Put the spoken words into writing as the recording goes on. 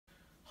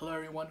Hello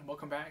everyone,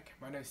 welcome back.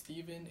 My name is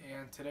Steven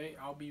and today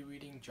I'll be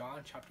reading John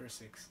chapter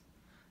 6.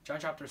 John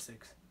chapter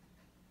 6.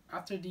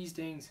 After these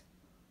things,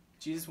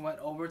 Jesus went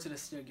over to the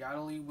Sea of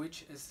Galilee,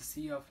 which is the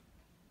Sea of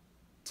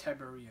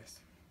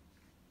Tiberias.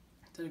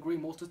 Then a great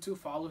multitude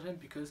followed him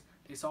because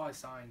they saw his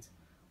signs,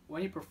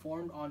 when he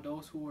performed on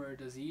those who were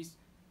diseased.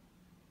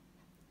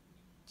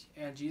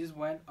 And Jesus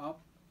went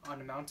up on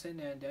the mountain,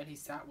 and then he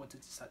sat with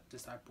the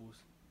disciples.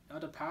 Now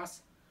the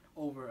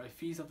Passover, a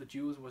feast of the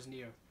Jews, was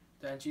near.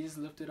 Then Jesus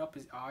lifted up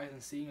his eyes,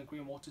 and seeing a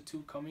great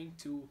multitude coming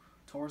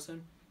towards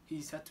him,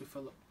 he said to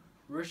Philip,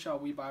 "Where shall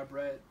we buy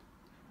bread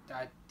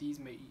that these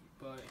may eat?"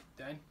 But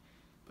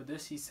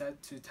this he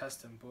said to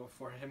test him, but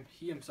for him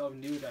he himself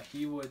knew that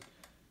he would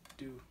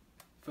do.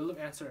 Philip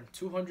answered him,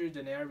 200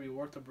 denarii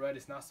worth of bread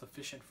is not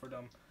sufficient for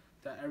them,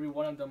 that every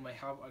one of them may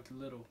have a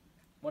little.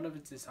 One of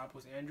his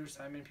disciples, Andrew,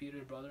 Simon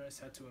Peter's brother,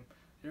 said to him,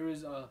 "There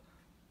is a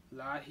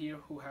lad here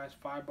who has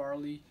 5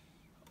 barley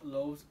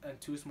loaves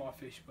and 2 small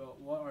fish, but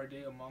what are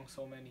they among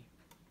so many?"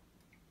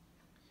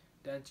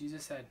 Then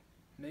Jesus said,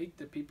 "Make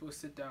the people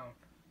sit down."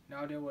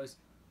 Now there was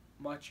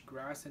much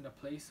grass in the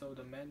place, so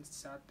the men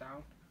sat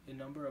down in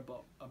number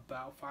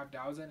about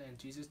 5,000. And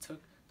Jesus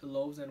took the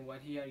loaves, and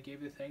when he had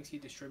given thanks, he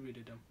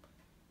distributed them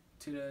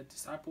to the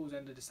disciples,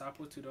 and the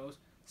disciples to those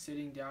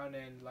sitting down,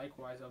 and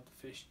likewise of the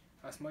fish,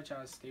 as much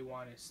as they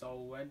wanted. So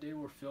when they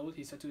were filled,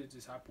 he said to the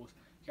disciples,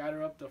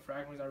 "Gather up the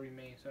fragments that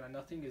remain, so that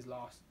nothing is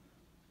lost."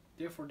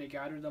 Therefore they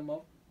gathered them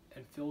up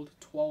and filled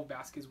 12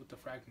 baskets with the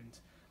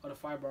fragments of the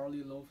 5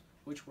 barley loaves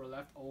which were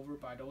left over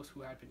by those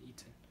who had been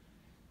eaten.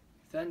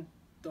 Then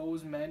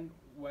those men,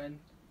 when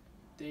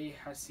they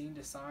had seen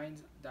the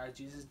signs that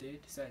Jesus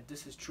did, said,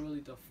 "This is truly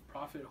the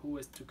prophet who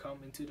is to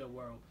come into the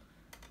world."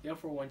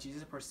 Therefore when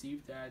Jesus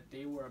perceived that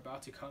they were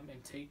about to come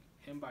and take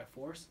him by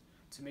force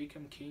to make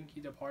him king,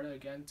 he departed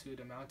again to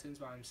the mountains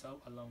by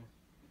himself alone.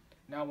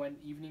 Now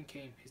when evening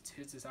came,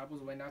 his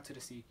disciples went out to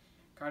the sea,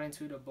 got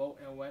into the boat,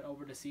 and went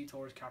over the sea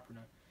towards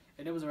Capernaum.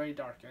 And it was already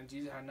dark, and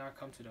Jesus had not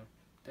come to them.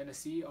 Then the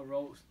sea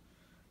arose,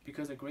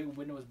 because a great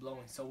wind was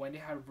blowing. So when they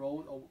had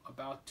rowed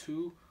about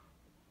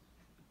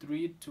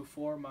 3 to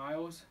 4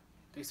 miles,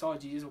 they saw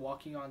Jesus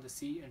walking on the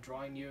sea and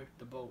drawing near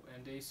the boat,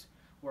 and they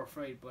were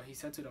afraid. But he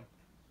said to them,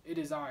 "It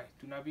is I,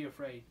 do not be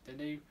afraid." Then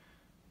they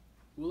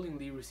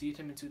willingly received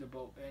him into the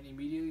boat, and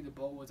immediately the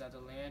boat was at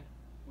the land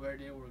where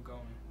they were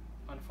going.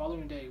 On the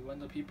following day, when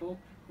the people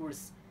who were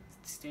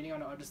standing on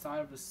the other side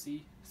of the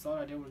sea saw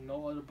that there was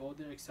no other boat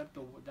there except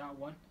that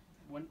one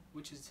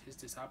which his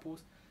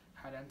disciples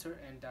had entered,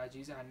 and that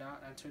Jesus had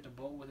not entered the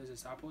boat with his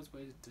disciples,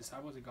 but his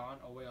disciples had gone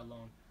away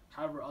alone.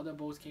 However, other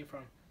boats came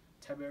from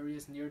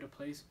Tiberias near the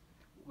place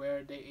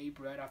where they ate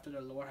bread after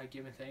the Lord had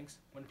given thanks.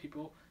 When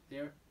people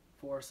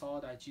therefore saw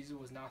that Jesus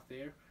was not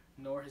there,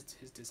 nor his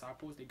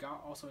disciples, they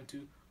got also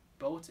into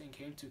boats and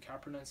came to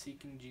Capernaum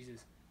seeking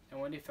Jesus.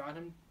 And when they found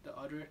him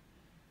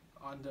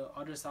on the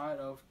other side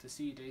of the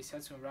sea, they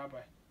said to him,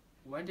 "Rabbi,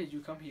 when did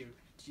you come here?"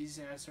 Jesus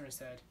answered and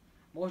said,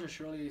 "Most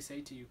assuredly I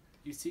say to you,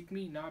 you seek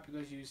me not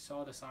because you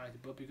saw the signs,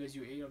 but because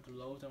you ate of the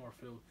loaves and were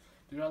filled.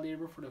 Do not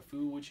labor for the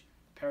food which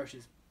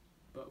perishes,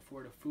 but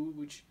for the food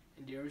which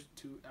endures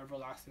to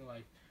everlasting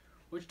life,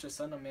 which the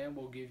Son of Man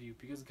will give you,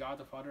 because God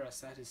the Father has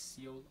set his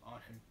seal on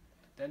him."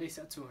 Then they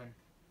said to him,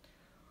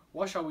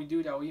 "What shall we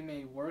do that we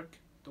may work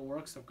the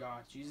works of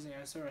God?" Jesus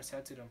answered and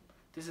said to them,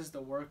 "This is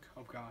the work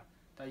of God,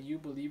 that you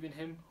believe in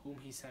him whom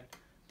he sent."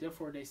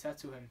 Therefore they said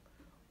to him,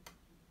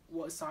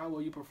 "What sign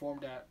will you perform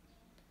that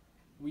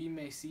we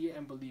may see it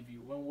and believe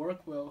you? What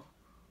work will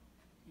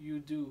you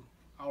do?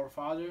 Our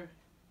father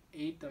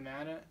ate the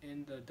manna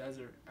in the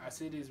desert, as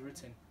it is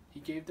written, he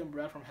gave them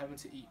bread from heaven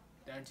to eat."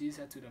 Then Jesus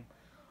said to them,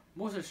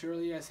 "Most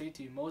assuredly I say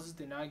to you, Moses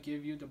did not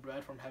give you the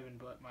bread from heaven,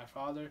 but my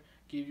Father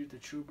gave you the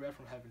true bread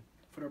from heaven.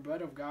 For the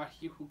bread of God,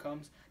 he who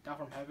comes down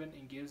from heaven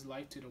and gives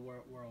life to the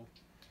world."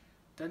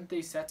 Then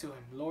they said to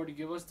him, "Lord,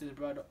 give us this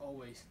bread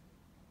always."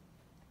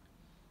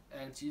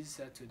 And Jesus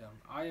said to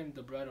them, "I am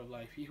the bread of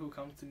life. He who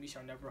comes to me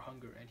shall never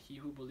hunger, and he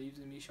who believes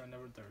in me shall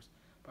never thirst.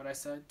 But I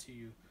said to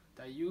you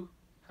that you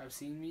have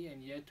seen me,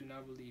 and yet do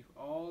not believe.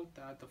 All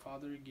that the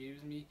Father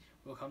gives me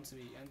will come to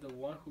me, and the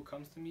one who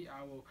comes to me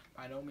I will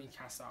by no means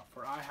cast out.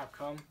 For I have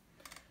come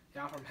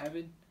down from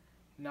heaven,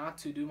 not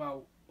to do my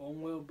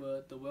own will,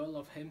 but the will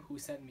of him who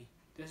sent me.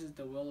 This is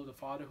the will of the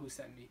Father who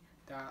sent me,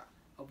 that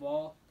of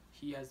all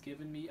he has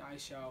given me I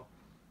shall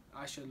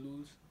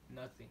lose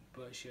nothing,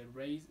 but shall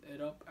raise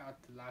it up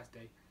at the last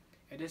day.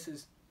 And this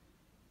is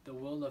the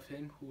will of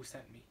him who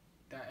sent me,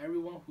 that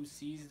everyone who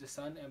sees the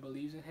Son and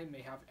believes in him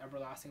may have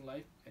everlasting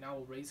life, and I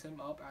will raise him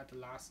up at the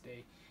last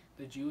day."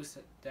 The Jews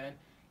then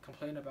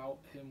complained about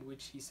him,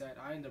 which he said,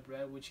 "I am the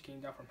bread which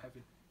came down from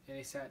heaven." And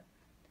they said,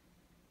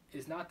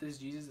 "Is not this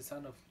Jesus the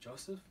son of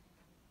Joseph,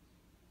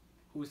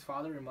 whose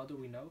father and mother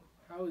we know?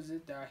 How is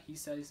it that he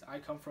says,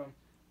 'I come from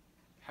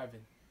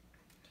heaven'?"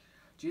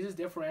 Jesus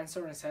therefore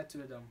answered and said to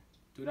them,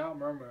 "Do not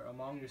murmur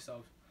among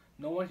yourselves.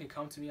 No one can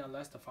come to me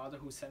unless the Father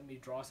who sent me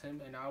draws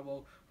him, and I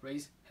will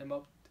raise him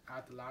up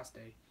at the last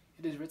day.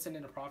 It is written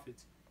in the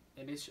prophets,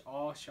 and it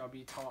all shall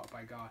be taught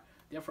by God.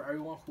 Therefore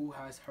everyone who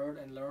has heard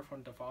and learned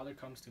from the Father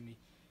comes to me.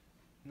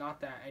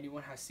 Not that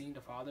anyone has seen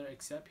the Father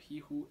except he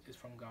who is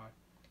from God.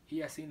 He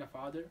has seen the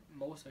Father.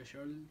 Most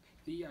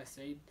assuredly I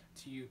say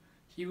to you,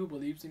 he who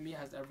believes in me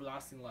has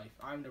everlasting life.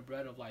 I am the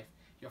bread of life.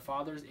 Your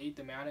fathers ate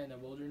the manna in the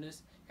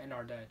wilderness and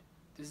are dead.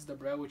 This is the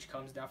bread which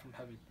comes down from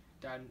heaven,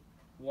 that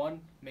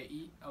one may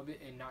eat of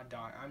it and not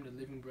die. I am the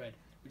living bread,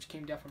 which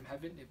came down from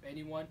heaven. If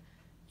anyone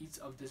eats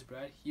of this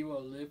bread, he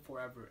will live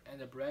forever. And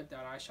the bread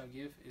that I shall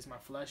give is my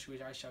flesh,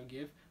 which I shall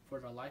give for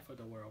the life of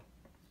the world.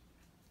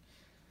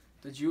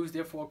 The Jews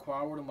therefore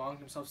quarreled among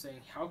themselves,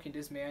 saying, How can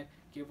this man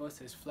give us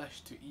his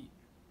flesh to eat?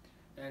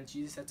 And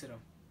Jesus said to them,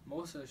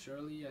 Most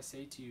assuredly I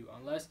say to you,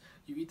 unless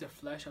you eat the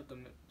flesh of the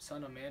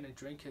Son of Man and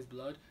drink his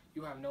blood,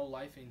 you have no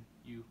life in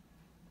you.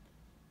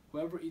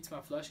 Whoever eats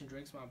my flesh and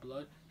drinks my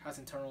blood has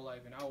eternal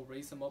life, and I will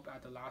raise him up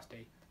at the last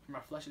day. For my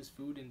flesh is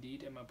food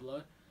indeed, and my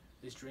blood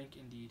is drink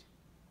indeed.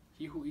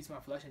 He who eats my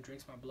flesh and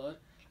drinks my blood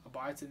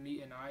abides in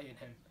me, and I in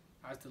him,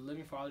 as the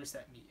living Father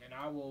sent me, and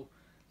I will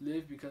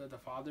live because of the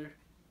Father.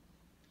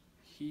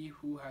 He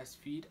who has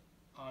feed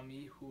on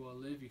me who will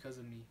live because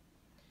of me.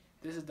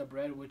 This is the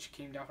bread which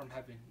came down from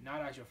heaven,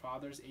 not as your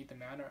fathers ate the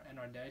manna and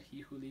are dead. He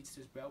who eats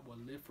this bread will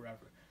live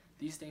forever.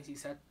 These things he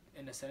said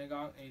in the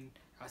synagogue and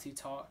as he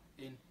taught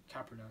in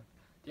Capernaum.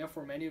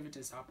 Therefore many of his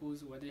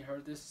disciples, when they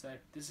heard this, said,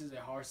 This is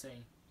a hard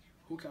saying.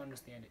 Who can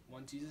understand it?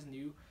 When Jesus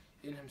knew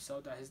in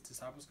himself that his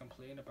disciples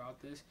complained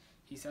about this,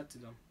 he said to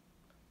them,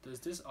 Does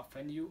this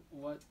offend you?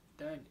 What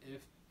then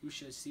if you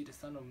should see the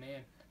Son of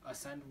Man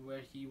ascend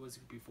where he was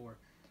before?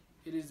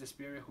 It is the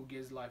Spirit who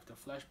gives life. The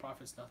flesh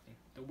profits nothing.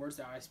 The words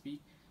that I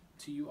speak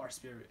to you are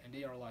spirit, and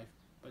they are life.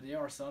 But there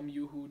are some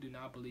you who do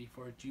not believe.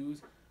 For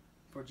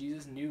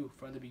Jesus knew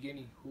from the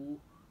beginning who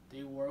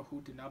they were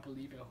who did not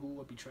believe and who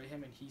would betray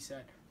him. And he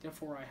said,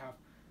 Therefore I have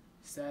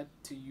said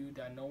to you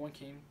that no one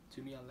came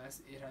to me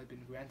unless it had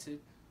been granted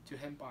to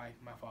him by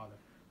my Father.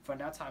 From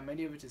that time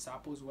many of his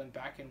disciples went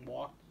back and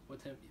walked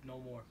with him no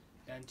more.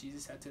 Then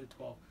Jesus said to the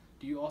 12,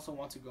 Do you also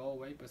want to go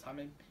away? But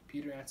Simon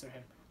Peter answered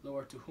him,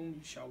 Lord, to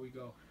whom shall we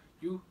go?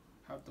 You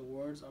have the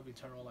words of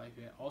eternal life.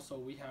 Yet also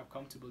we have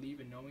come to believe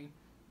in knowing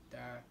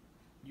that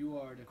you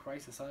are the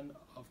Christ, the Son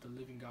of the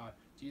living God.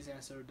 Jesus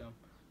answered them,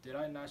 Did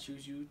I not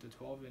choose you, the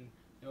 12, and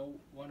no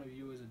one of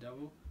you is a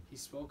devil? He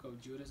spoke of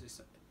Judas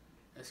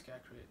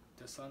Iscariot,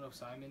 the son of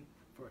Simon,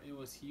 for it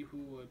was he who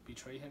would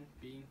betray him,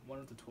 being one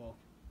of the 12.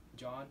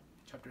 John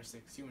chapter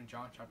 6. See you in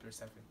John chapter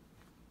 7.